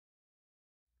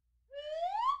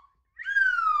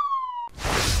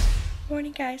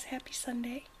Morning guys, happy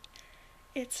Sunday.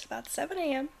 It's about 7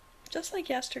 a.m. just like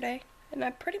yesterday, and I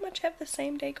pretty much have the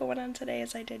same day going on today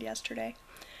as I did yesterday.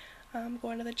 I'm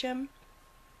going to the gym.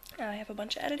 I have a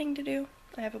bunch of editing to do.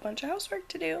 I have a bunch of housework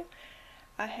to do.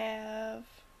 I have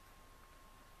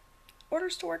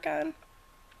orders to work on.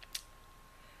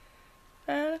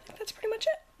 And I think that's pretty much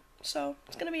it. So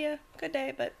it's gonna be a good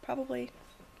day, but probably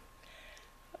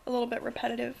a little bit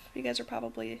repetitive. You guys are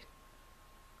probably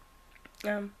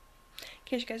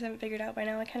in case you guys haven't figured out by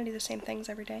now, I kind of do the same things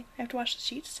every day. I have to wash the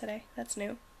sheets today. That's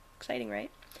new. Exciting, right?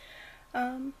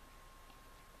 But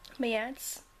yeah,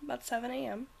 it's about 7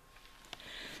 a.m.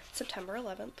 September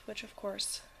 11th, which of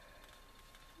course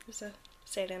is a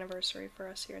sad anniversary for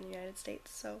us here in the United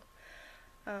States. So,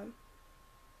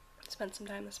 spent some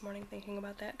time this morning thinking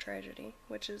about that tragedy,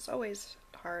 which is always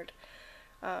hard.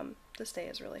 This day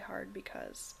is really hard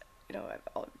because, you know,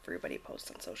 everybody posts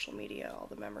on social media all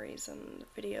the memories and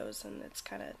the videos, and it's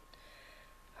kind of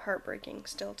heartbreaking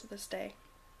still to this day.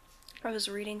 I was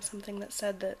reading something that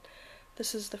said that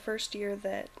this is the first year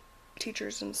that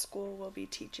teachers in school will be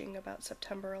teaching about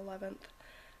September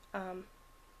 11th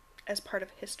as part of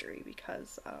history,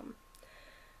 because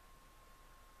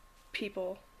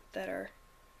people that are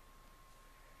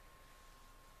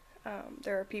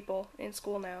there are people in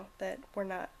school now that were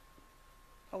not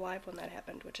alive when that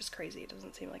happened, which is crazy. It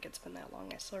doesn't seem like it's been that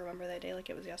long. I still remember that day like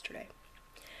it was yesterday.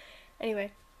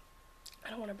 Anyway, I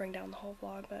don't want to bring down the whole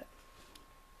vlog, but,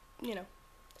 you know,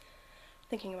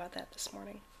 thinking about that this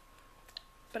morning.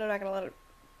 But I'm not going to let it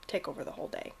take over the whole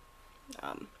day.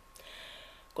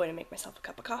 Going to make myself a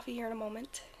cup of coffee here in a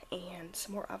moment, and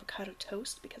some more avocado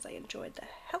toast because I enjoyed the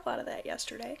hell out of that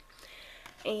yesterday.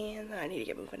 And then I need to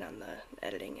get moving on the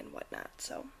editing and whatnot,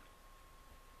 so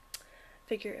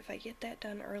figure if I get that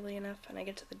done early enough and I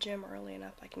get to the gym early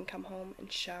enough, I can come home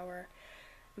and shower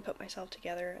and put myself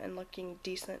together and looking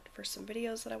decent for some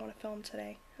videos that I want to film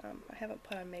today. I haven't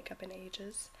put on makeup in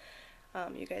ages.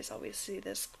 You guys always see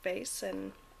this face,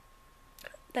 and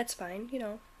that's fine, you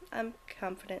know, I'm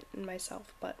confident in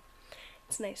myself, but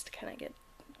it's nice to kind of get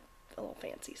a little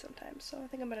fancy sometimes, so I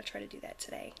think I'm going to try to do that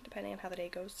today, depending on how the day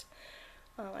goes.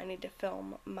 I need to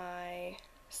film my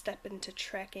Step Into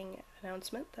Tracking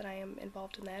announcement that I am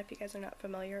involved in that. If you guys are not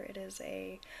familiar, it is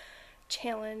a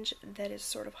challenge that is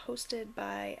sort of hosted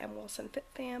by M. Wilson Fit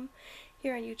Fam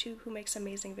here on YouTube, who makes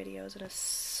amazing videos and is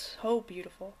so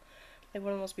beautiful. Like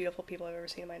one of the most beautiful people I've ever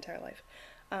seen in my entire life.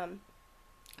 And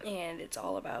it's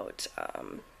all about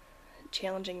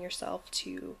challenging yourself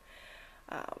to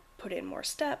put in more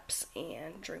steps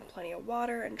and drink plenty of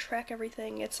water and track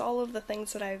everything. It's all of the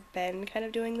things that I've been kind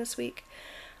of doing this week.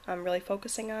 I'm really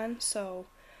focusing on, so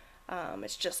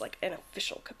it's just like an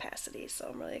official capacity, so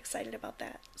I'm really excited about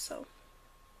that. So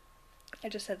I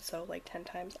just said so like 10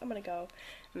 times. I'm gonna go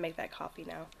and make that coffee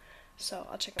now, so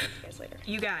I'll check in with you guys later.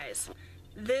 You guys,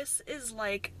 this is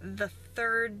like the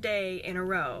 3rd day in a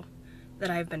row that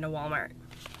I've been to Walmart.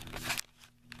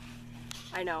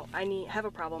 I know, I have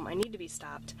a problem. I need to be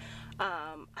stopped.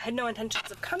 I had no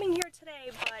intentions of coming here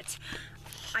today, but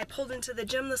I pulled into the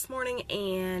gym this morning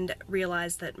and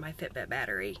realized that my Fitbit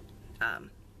battery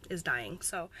is dying.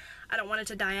 So I don't want it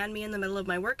to die on me in the middle of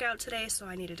my workout today, so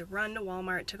I needed to run to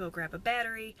Walmart to go grab a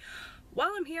battery.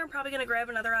 While I'm here, I'm probably going to grab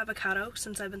another avocado,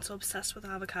 since I've been so obsessed with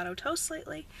avocado toast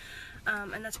lately.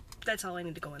 And that's all I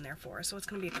need to go in there for, so it's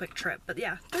going to be a quick trip. But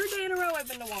yeah, 3rd day in a row I've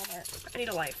been to Walmart. I need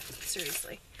a life,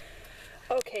 seriously.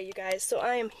 Okay, you guys, so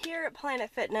I am here at Planet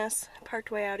Fitness,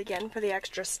 parked way out again for the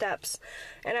extra steps,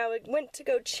 and I went to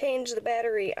go change the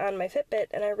battery on my Fitbit,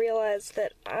 and I realized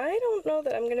that I don't know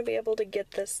that I'm going to be able to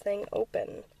get this thing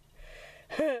open.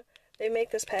 They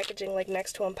make this packaging like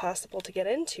next to impossible to get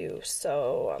into,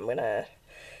 so I'm going to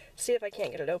see if I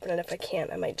can't get it open, and if I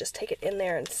can't, I might just take it in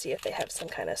there and see if they have some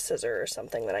kind of scissor or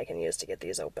something that I can use to get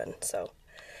these open. So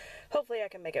hopefully I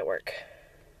can make it work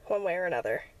one way or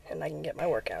another, and I can get my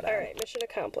workout on. Alright, mission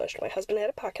accomplished. My husband had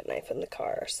a pocket knife in the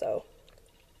car, so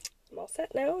I'm all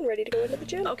set now and ready to go into the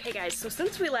gym. Okay guys, so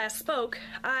since we last spoke,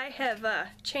 I have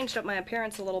changed up my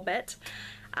appearance a little bit.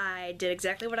 I did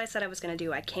exactly what I said I was going to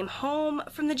do. I came home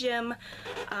from the gym,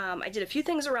 I did a few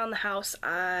things around the house.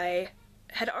 I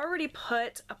had already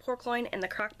put a pork loin in the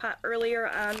crock pot earlier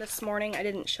on this morning. I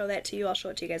didn't show that to you. I'll show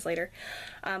it to you guys later.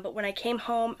 But when I came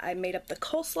home, I made up the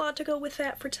coleslaw to go with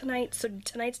that for tonight. So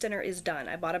tonight's dinner is done.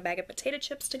 I bought a bag of potato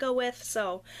chips to go with,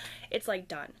 so it's like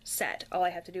done, set. All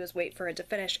I have to do is wait for it to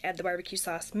finish, add the barbecue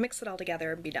sauce, mix it all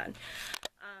together, and be done.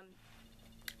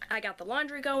 I got the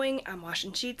laundry going. I'm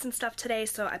washing sheets and stuff today,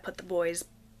 so I put the boys'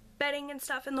 bedding and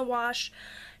stuff in the wash,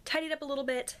 tidied up a little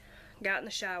bit, got in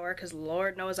the shower, because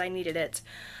Lord knows I needed it,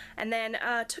 and then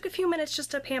took a few minutes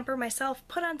just to pamper myself,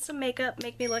 put on some makeup,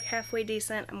 make me look halfway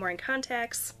decent. I'm wearing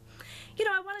contacts. You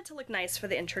know, I wanted to look nice for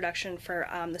the introduction for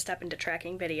the Step Into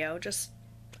Tracking video. Just,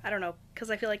 I don't know,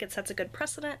 because I feel like it sets a good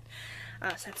precedent,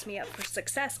 sets me up for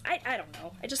success. I don't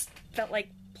know. I just felt like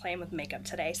playing with makeup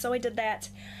today, so I did that.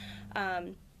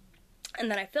 And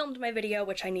then I filmed my video,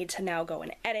 which I need to now go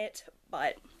and edit,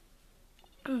 but,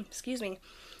 excuse me,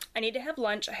 I need to have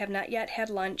lunch. I have not yet had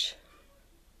lunch.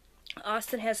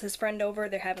 Austin has his friend over.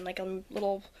 They're having like a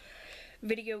little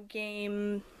video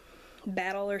game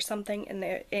battle or something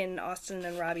in Austin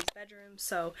and Robbie's bedroom,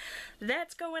 so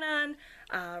that's going on.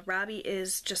 Robbie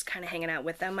is just kind of hanging out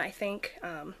with them, I think.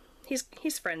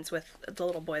 He's friends with the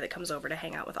little boy that comes over to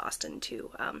hang out with Austin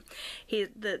too.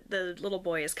 The little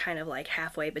boy is kind of like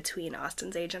halfway between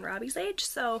Austin's age and Robbie's age,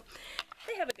 so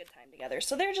they have a good time together.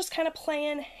 So they're just kind of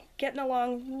playing, getting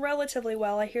along relatively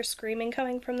well. I hear screaming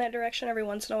coming from that direction every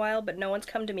once in a while, but no one's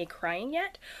come to me crying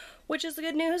yet, which is the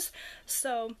good news.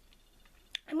 So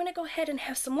I'm gonna go ahead and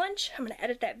have some lunch. I'm gonna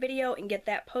edit that video and get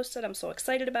that posted. I'm so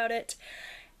excited about it.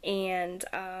 And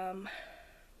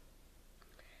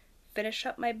finish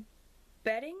up my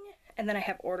bedding, and then I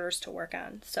have orders to work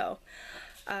on. So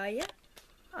yeah,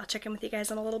 I'll check in with you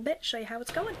guys in a little bit, show you how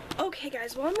it's going. Okay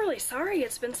guys, well I'm really sorry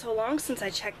it's been so long since I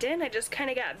checked in. I just kind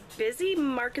of got busy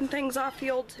marking things off the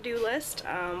old to-do list,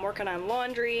 working on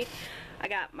laundry. I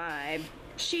got my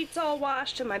sheets all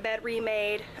washed and my bed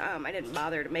remade. I didn't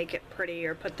bother to make it pretty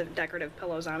or put the decorative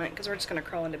pillows on it because we're just going to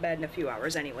crawl into bed in a few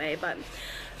hours anyway, but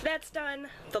that's done.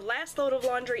 The last load of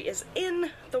laundry is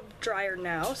in the dryer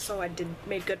now, so I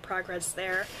made good progress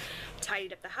there.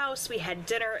 Tidied up the house. We had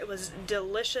dinner. It was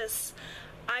delicious.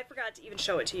 I forgot to even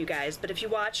show it to you guys, but if you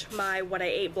watch my What I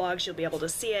Ate vlogs, you'll be able to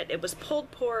see it. It was pulled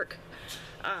pork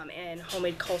and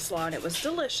homemade coleslaw, and it was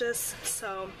delicious.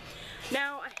 So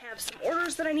now I have some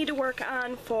orders that I need to work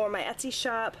on for my Etsy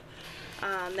shop.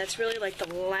 That's really like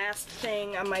the last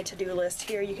thing on my to-do list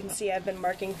here. You can see I've been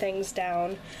marking things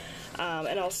down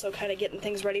and also kind of getting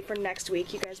things ready for next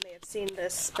week. You guys may have seen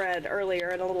this spread earlier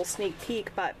in a little sneak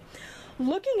peek, but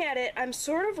looking at it, I'm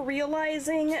sort of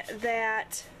realizing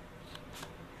that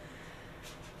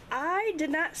I did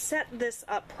not set this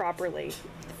up properly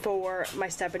for my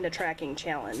Step Into Tracking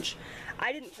challenge.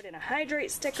 I didn't put in a hydrate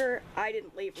sticker, I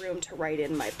didn't leave room to write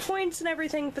in my points and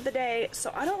everything for the day,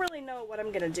 so I don't really know what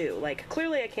I'm gonna do. Like,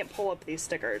 clearly I can't pull up these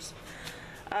stickers.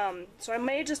 So I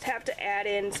may just have to add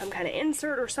in some kind of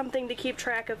insert or something to keep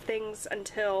track of things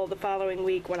until the following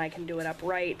week when I can do it up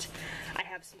right. I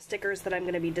have some stickers that I'm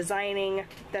going to be designing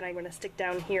that I'm going to stick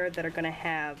down here that are going to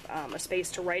have a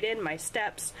space to write in my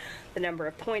steps, the number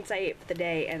of points I ate for the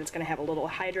day, and it's going to have a little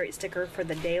hydrate sticker for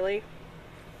the daily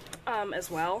as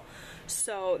well.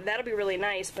 So that'll be really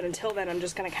nice, but until then I'm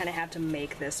just going to kind of have to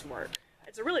make this work.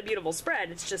 It's a really beautiful spread,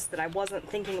 it's just that I wasn't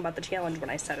thinking about the challenge when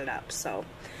I set it up, so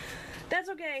that's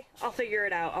okay. I'll figure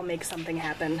it out. I'll make something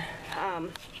happen.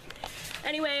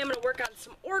 Anyway, I'm going to work on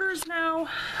some orders now.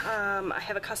 I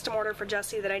have a custom order for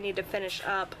Jessie that I need to finish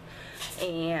up,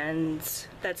 and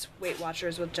that's Weight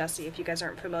Watchers with Jessie, if you guys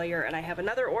aren't familiar. And I have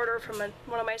another order from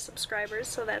one of my subscribers,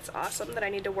 so that's awesome, that I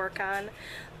need to work on.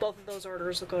 Both of those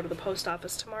orders will go to the post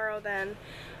office tomorrow then.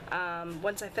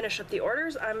 Once I finish up the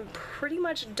orders, I'm pretty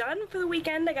much done for the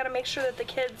weekend. I got to make sure that the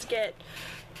kids get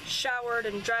showered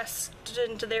and dressed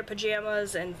into their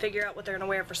pajamas and figure out what they're going to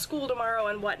wear for school tomorrow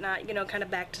and whatnot, you know, kind of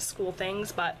back to school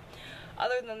things. But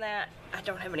other than that, I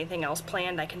don't have anything else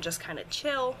planned. I can just kind of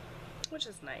chill, which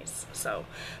is nice. So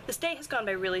this day has gone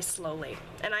by really slowly,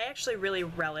 and I actually really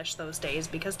relish those days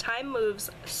because time moves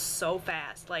so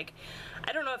fast. Like,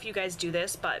 I don't know if you guys do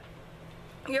this, but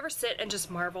you ever sit and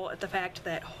just marvel at the fact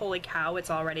that, holy cow,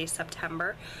 it's already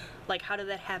September? Like, how did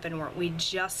that happen? Weren't we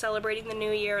just celebrating the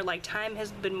new year? Like, time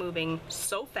has been moving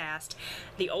so fast.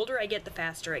 The older I get, the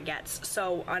faster it gets.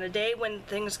 So on a day when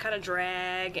things kind of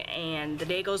drag and the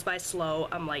day goes by slow,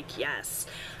 I'm like, yes,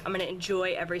 I'm gonna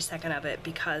enjoy every second of it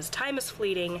because time is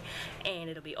fleeting and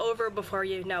it'll be over before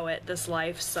you know it, this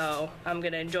life. So I'm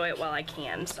gonna enjoy it while I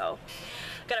can. So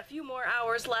got a few more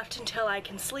hours left until I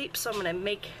can sleep, so I'm gonna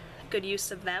make good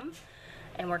use of them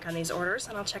and work on these orders,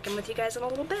 and I'll check in with you guys in a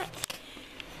little bit.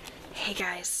 Hey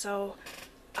guys, so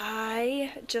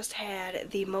I just had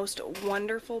the most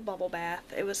wonderful bubble bath.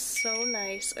 It was so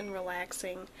nice and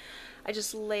relaxing. I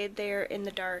just laid there in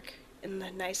the dark in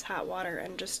the nice hot water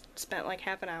and just spent like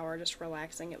half an hour just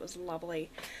relaxing. It was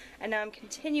lovely. And now I'm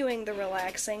continuing the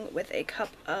relaxing with a cup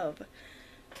of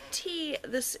tea.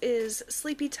 This is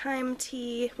Sleepy Time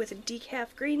tea with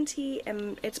decaf green tea,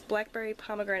 and it's blackberry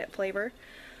pomegranate flavor.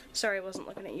 Sorry I wasn't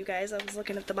looking at you guys. I was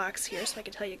looking at the box here so I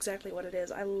could tell you exactly what it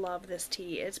is. I love this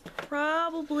tea. It's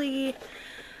probably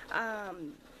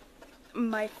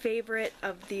my favorite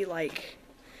of the like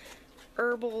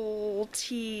herbal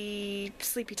tea,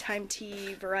 sleepy time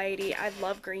tea variety. I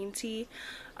love green tea.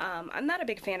 I'm not a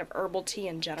big fan of herbal tea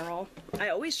in general. I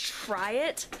always try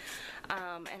it,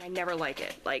 and I never like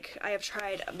it. Like, I have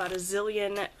tried about a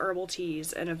zillion herbal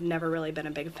teas and have never really been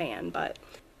a big fan, but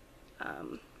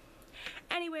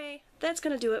anyway, that's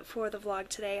gonna do it for the vlog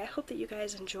today. I hope that you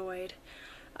guys enjoyed.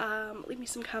 Leave me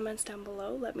some comments down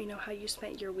below. Let me know how you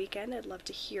spent your weekend. I'd love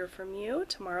to hear from you.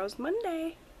 Tomorrow's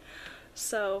Monday.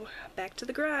 So, back to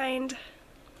the grind.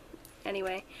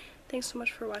 Anyway, thanks so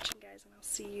much for watching, guys, and I'll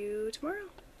see you tomorrow.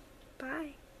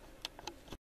 Bye.